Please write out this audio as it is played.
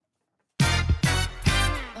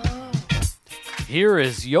Here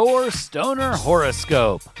is your Stoner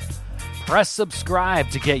Horoscope. Press subscribe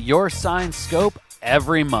to get your sign scope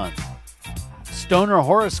every month. Stoner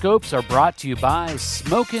Horoscopes are brought to you by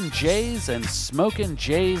Smokin' Jays and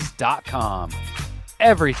SmokinJays.com.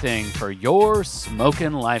 Everything for your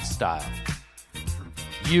smokin' lifestyle.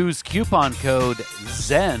 Use coupon code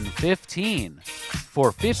ZEN15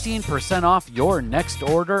 for 15% off your next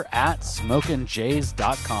order at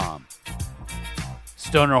SmokinJays.com.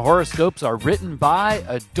 Stoner Horoscopes are written by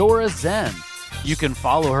Adora Zen. You can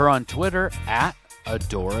follow her on Twitter at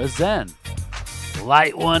Adora Zen.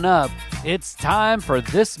 Light one up. It's time for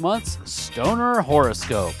this month's Stoner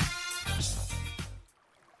Horoscope.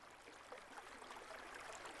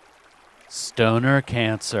 Stoner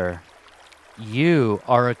Cancer. You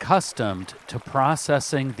are accustomed to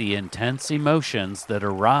processing the intense emotions that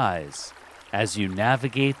arise as you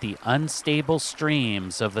navigate the unstable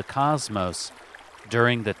streams of the cosmos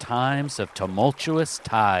during the times of tumultuous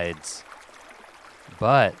tides.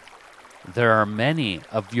 But there are many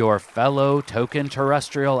of your fellow token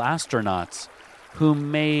terrestrial astronauts who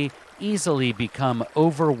may easily become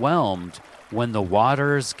overwhelmed when the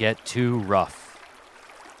waters get too rough.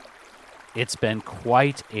 It's been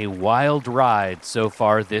quite a wild ride so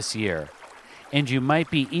far this year, and you might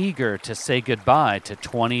be eager to say goodbye to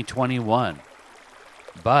 2021.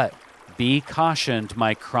 But be cautioned,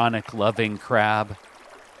 my chronic-loving crab.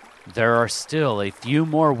 There are still a few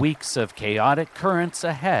more weeks of chaotic currents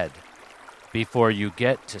ahead before you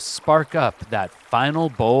get to spark up that final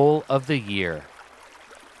bowl of the year.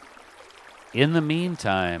 In the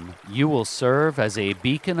meantime, you will serve as a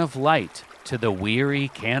beacon of light to the weary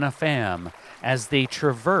Canna fam as they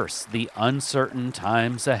traverse the uncertain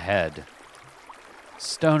times ahead.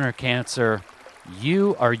 Stoner Cancer,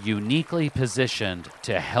 you are uniquely positioned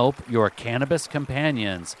to help your cannabis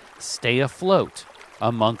companions stay afloat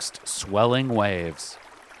amongst swelling waves,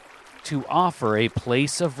 to offer a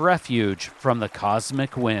place of refuge from the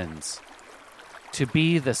cosmic winds, to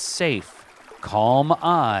be the safe, calm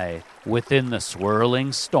eye within the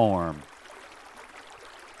swirling storm.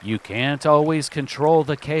 You can't always control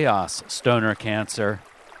the chaos, Stoner Cancer,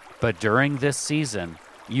 but during this season,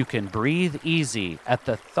 you can breathe easy at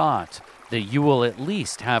the thought that you will at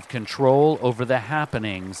least have control over the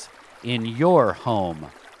happenings in your home.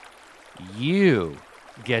 You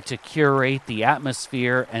get to curate the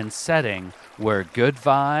atmosphere and setting where good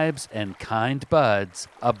vibes and kind buds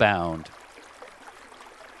abound.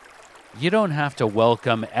 You don't have to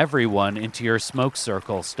welcome everyone into your smoke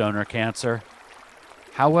circle, Stoner Cancer.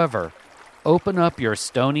 However, open up your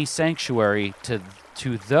stony sanctuary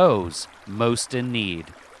to those most in need.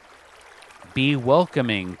 Be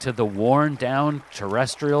welcoming to the worn-down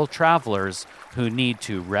terrestrial travelers who need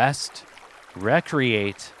to rest,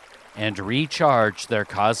 recreate, and recharge their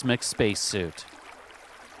cosmic spacesuit.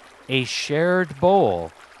 A shared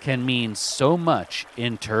bowl can mean so much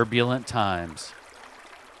in turbulent times.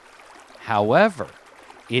 However,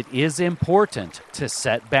 it is important to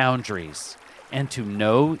set boundaries and to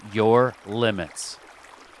know your limits.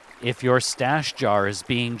 If your stash jar is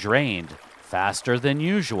being drained faster than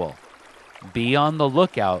usual, be on the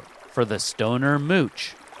lookout for the stoner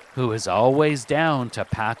mooch who is always down to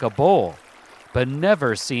pack a bowl but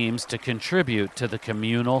never seems to contribute to the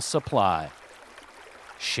communal supply.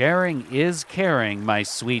 Sharing is caring, my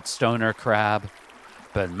sweet stoner crab,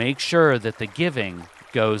 but make sure that the giving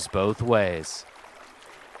goes both ways.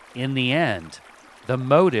 In the end, the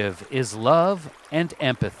motive is love and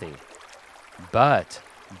empathy, but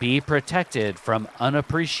be protected from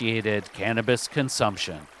unappreciated cannabis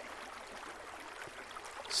consumption.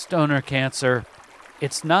 Stoner Cancer,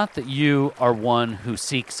 it's not that you are one who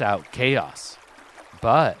seeks out chaos,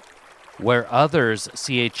 but where others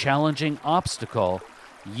see a challenging obstacle,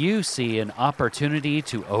 you see an opportunity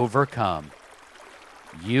to overcome.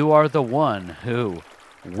 You are the one who,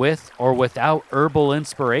 with or without herbal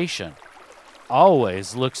inspiration,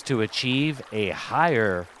 always looks to achieve a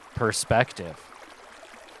higher perspective.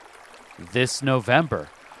 This November,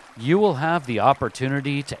 you will have the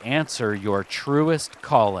opportunity to answer your truest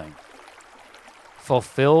calling.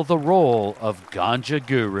 Fulfill the role of Ganja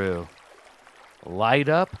Guru. Light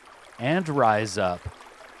up and rise up.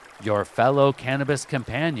 Your fellow cannabis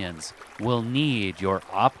companions will need your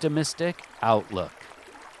optimistic outlook.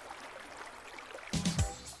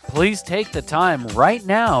 Please take the time right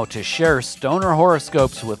now to share Stoner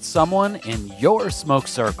Horoscopes with someone in your smoke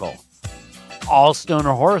circle. All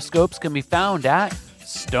Stoner Horoscopes can be found at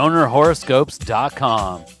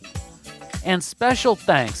stonerhoroscopes.com. And special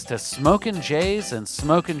thanks to Smokin' Jays and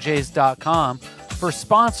SmokinJays.com for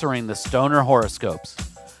sponsoring the Stoner Horoscopes.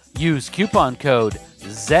 Use coupon code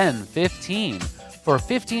ZEN15 for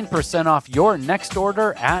 15% off your next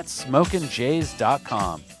order at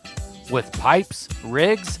smokinjays.com. With pipes,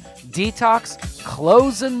 rigs, detox,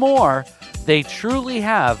 clothes, and more, they truly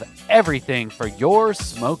have everything for your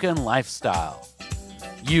smoking lifestyle.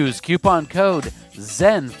 Use coupon code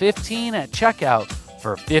ZEN15 at checkout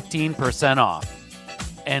for 15% off.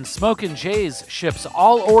 And Smokin' Jays ships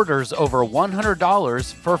all orders over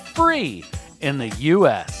 $100 for free in the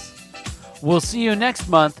U.S. We'll see you next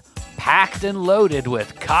month, packed and loaded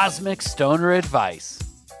with cosmic stoner advice.